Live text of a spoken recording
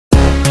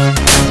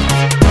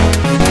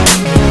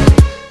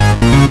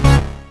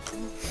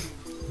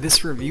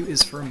This review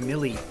is for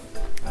Millie.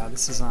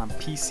 This is on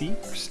PC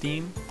or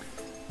Steam.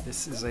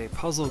 This is a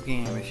puzzle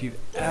game. If you've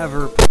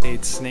ever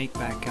played Snake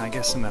back, I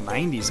guess, in the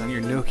 90s on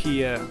your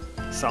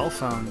Nokia cell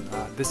phone,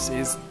 this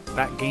is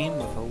that game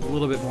with a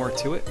little bit more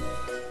to it.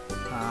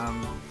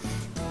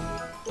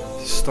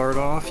 To start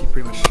off, you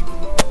pretty much,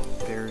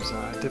 there's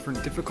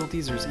different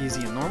difficulties. There's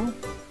easy and normal.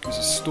 There's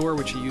a store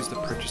which you use to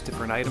purchase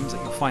different items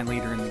that you'll find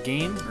later in the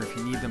game, or if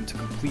you need them to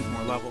complete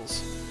more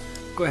levels.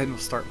 Go ahead and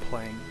we'll start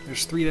playing.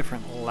 There's 3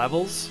 different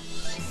levels,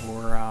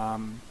 or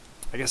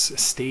I guess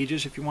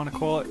stages if you want to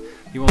call it.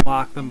 You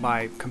unlock them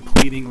by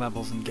completing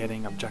levels and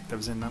getting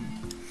objectives in them.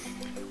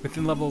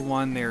 Within level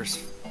 1 there's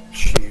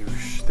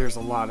a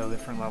lot of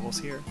different levels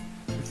here.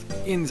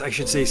 I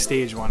should say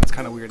stage 1, it's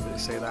kind of weird to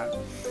say that.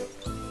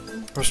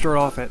 We'll start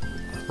off at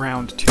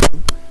round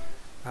 2.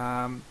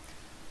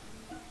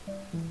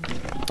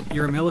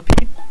 You're a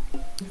millipede.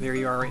 There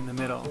you are right in the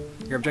middle.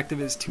 Your objective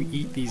is to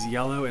eat these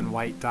yellow and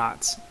white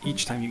dots.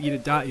 Each time you eat a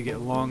dot, you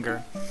get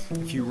longer.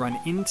 If you run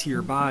into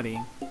your body,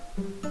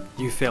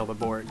 you fail the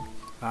board.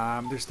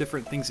 There's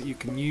different things that you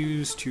can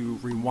use to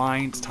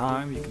rewind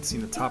time. You can see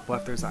in the top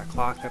left there's that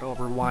clock that'll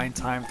rewind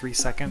time 3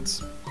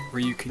 seconds. Or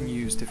you can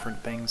use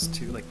different things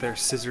to, like there's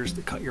scissors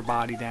to cut your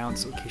body down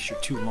so in case you're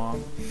too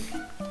long.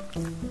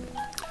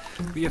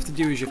 What you have to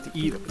do is you have to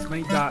eat as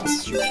many dots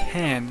as you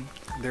can.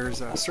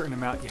 There's a certain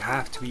amount you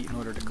have to eat in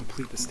order to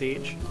complete the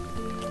stage.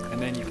 And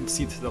then you can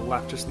see to the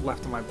left, just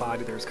left of my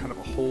body, there's kind of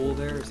a hole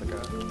there. There's like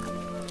a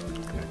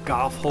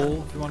golf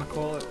hole, if you want to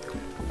call it.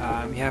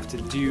 You have to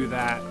do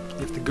that. You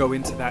have to go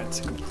into that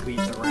to complete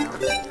the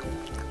round.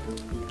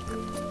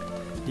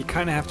 You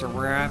kind of have to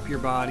wrap your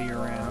body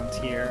around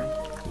here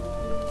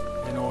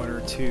in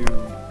order to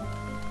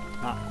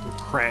not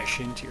crash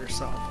into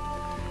yourself.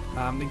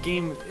 The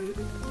game,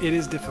 it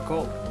is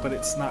difficult, but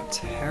it's not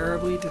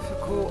terribly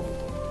difficult.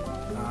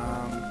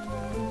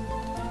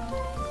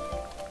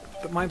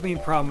 But my main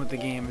problem with the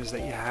game is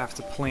that you have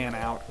to plan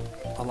out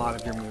a lot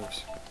of your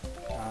moves.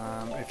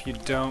 If you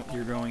don't,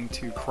 you're going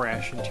to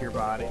crash into your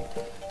body.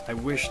 I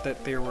wish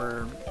that there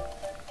were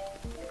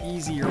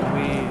easier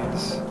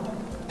ways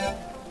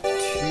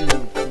to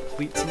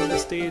complete some of the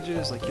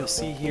stages. Like you'll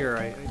see here,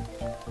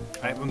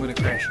 I'm going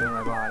to crash into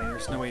my body.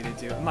 There's no way to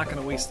do it. I'm not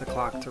going to waste the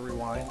clock to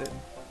rewind it.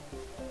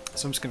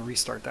 So I'm just going to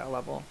restart that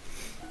level.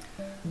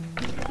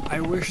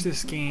 I wish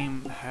this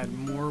game had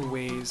more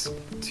ways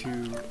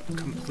to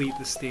complete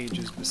the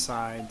stages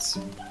besides...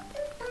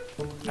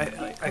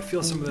 I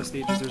feel some of the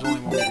stages there's only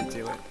one way to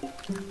do it.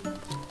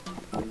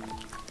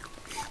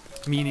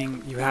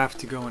 Meaning you have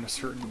to go in a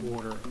certain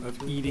order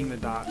of eating the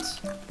dots,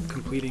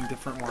 completing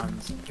different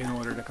ones in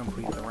order to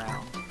complete the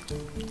round.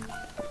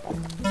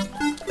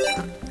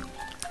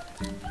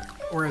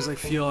 Whereas I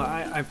feel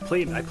I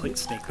played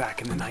Snake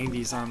back in the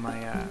 90s on my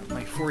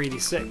my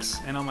 486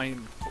 and on my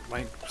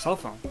cell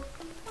phone,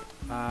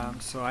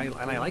 so I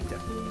liked it.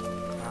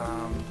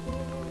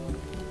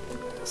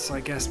 So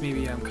I guess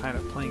maybe I'm kind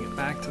of playing it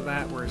back to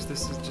that, whereas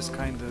this is just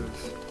kind of,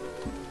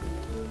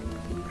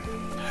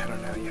 I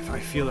don't know, if I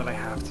feel that I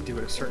have to do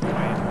it a certain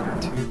way in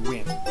order to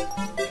win.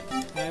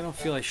 I don't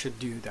feel I should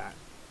do that.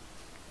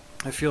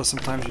 I feel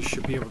sometimes you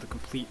should be able to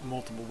complete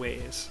multiple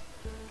ways.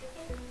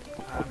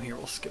 Here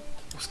we'll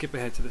skip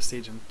ahead to the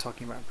stage I'm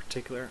talking about in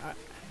particular.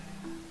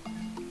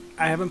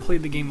 I haven't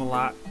played the game a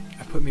lot.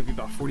 I put maybe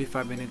about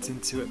 45 minutes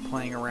into it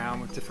playing around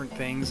with different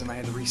things, and I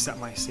had to reset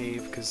my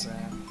save because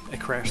it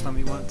crashed on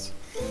me once.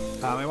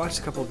 I watched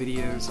a couple of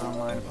videos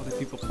online of other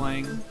people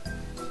playing.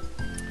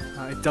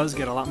 It does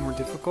get a lot more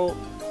difficult,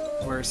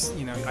 whereas,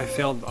 you know, I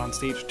failed on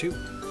stage 2,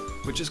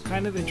 which is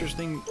kind of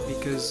interesting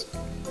because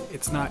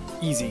it's not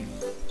easy.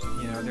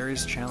 You know, there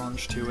is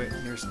challenge to it,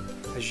 and there's,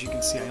 as you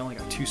can see, I only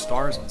got 2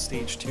 stars on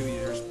stage 2.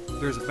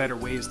 There's better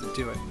ways to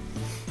do it.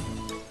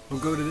 We'll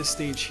go to this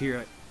stage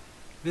here.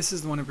 This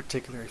is the one in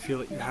particular I feel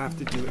that you have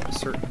to do it a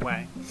certain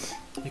way.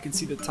 You can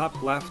see the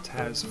top left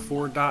has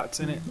 4 dots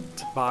in it,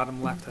 the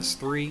bottom left has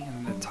 3,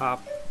 and the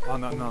top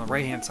on the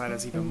right hand side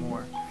has even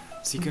more.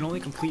 So you can only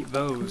complete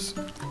those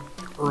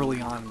early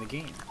on in the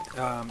game.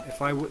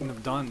 If I wouldn't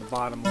have done the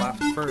bottom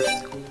left first,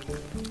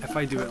 if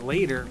I do it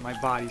later, my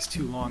body's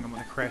too long, I'm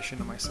going to crash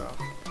into myself.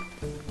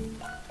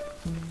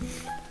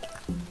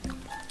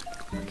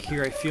 Like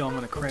here I feel I'm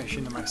going to crash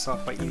into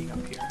myself by eating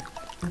up here.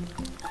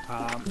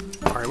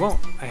 Or I won't.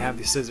 I have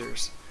the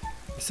scissors.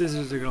 The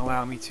scissors are going to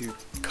allow me to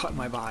cut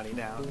my body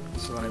down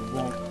so that I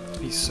won't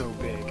be so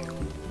big.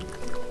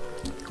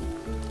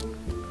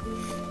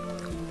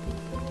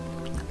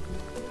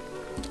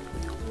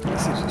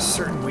 There's a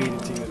certain way to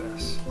do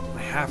this.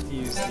 I have to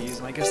use these,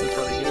 and I guess that's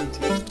what I get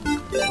into.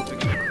 Hoping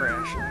to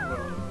crash, and I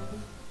will.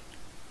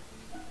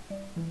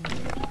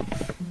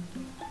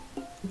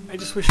 I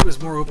just wish it was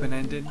more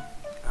open-ended.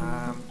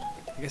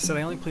 Like I said,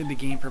 I only played the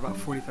game for about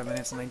 45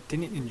 minutes, and I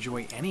didn't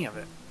enjoy any of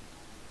it.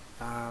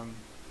 I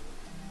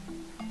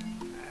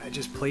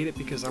just played it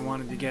because I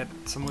wanted to get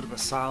somewhat of a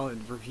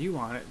solid review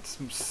on it,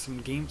 some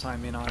game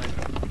time in on it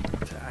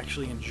to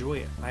actually enjoy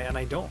it, and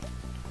I don't.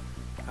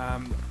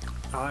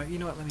 You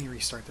know what, let me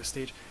restart this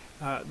stage.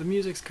 The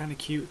music's kind of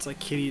cute, it's like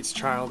kiddie, it's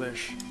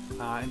childish. In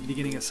the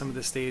beginning of some of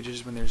the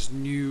stages, when there's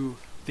new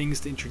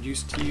things to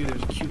introduce to you,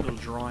 there's a cute little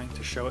drawing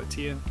to show it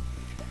to you.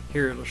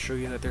 Here it'll show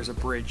you that there's a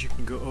bridge, you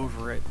can go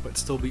over it, but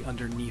still be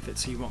underneath it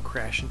so you won't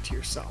crash into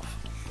yourself.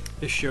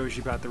 This shows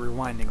you about the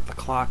rewinding of the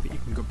clock, that you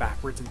can go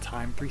backwards in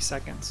time 3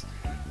 seconds.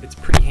 It's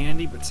pretty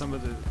handy, but some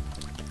of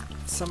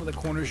the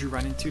corners you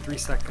run into, 3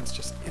 seconds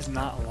just is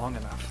not long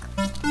enough.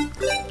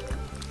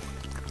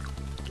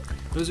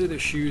 Those are the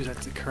shoes,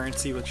 that's the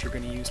currency which you're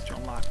going to use to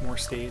unlock more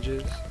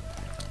stages.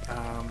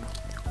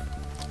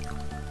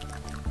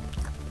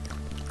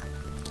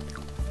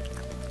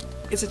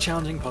 It's a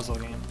challenging puzzle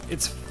game.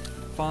 It's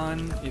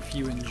fun if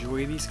you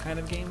enjoy these kind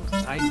of games.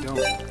 I don't.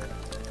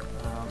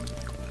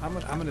 I'm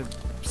going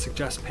to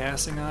suggest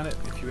passing on it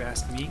if you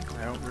ask me.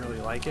 I don't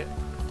really like it.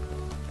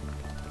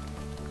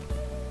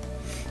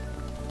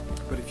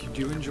 But if you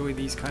do enjoy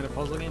these kind of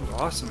puzzle games,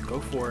 awesome, go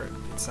for it.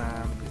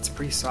 It's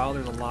pretty solid,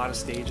 there's a lot of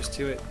stages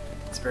to it.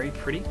 It's very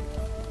pretty.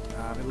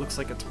 It looks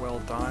like it's well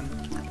done.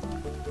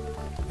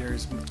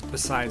 There's,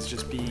 besides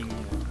just being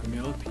a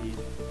millipede,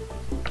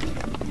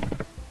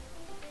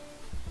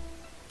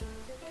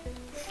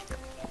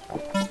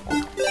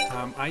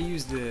 I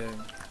use the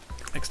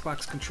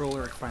Xbox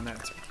controller. I find that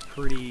it's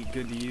pretty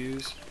good to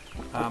use.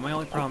 My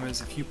only problem is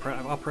if you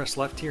I'll press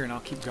left here and I'll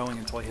keep going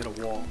until I hit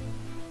a wall.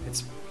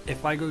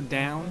 If I go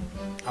down,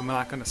 I'm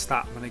not going to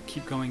stop. I'm going to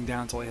keep going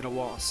down until I hit a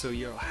wall. So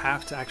you'll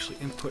have to actually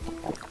input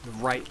the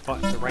right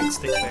button, the right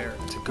stick there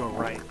to go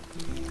right.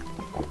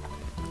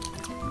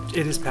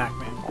 It is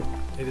Pac-Man.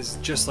 It is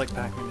just like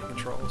Pac-Man the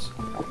controls.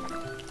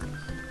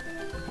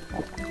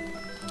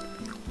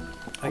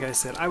 Like I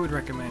said, I would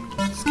recommend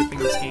skipping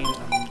this game.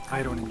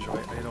 I don't enjoy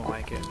it. I don't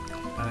like it.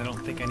 And I don't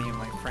think any of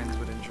my friends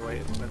would enjoy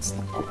it.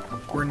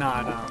 We're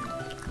not...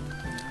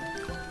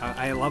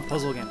 I love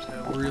puzzle games.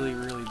 I really,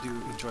 really do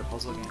enjoy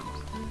puzzle games.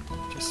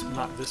 Just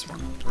not this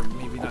one, or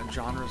maybe not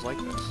genres like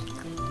this.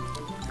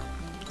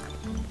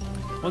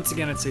 Once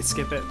again, I'd say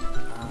skip it.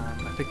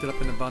 I picked it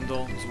up in a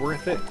bundle. It was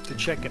worth it to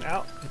check it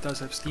out. It does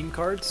have Steam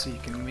cards, so you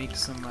can make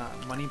some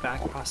money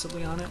back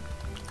possibly on it.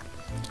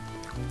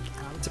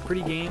 It's a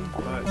pretty game,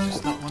 but it's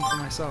just not one for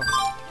myself.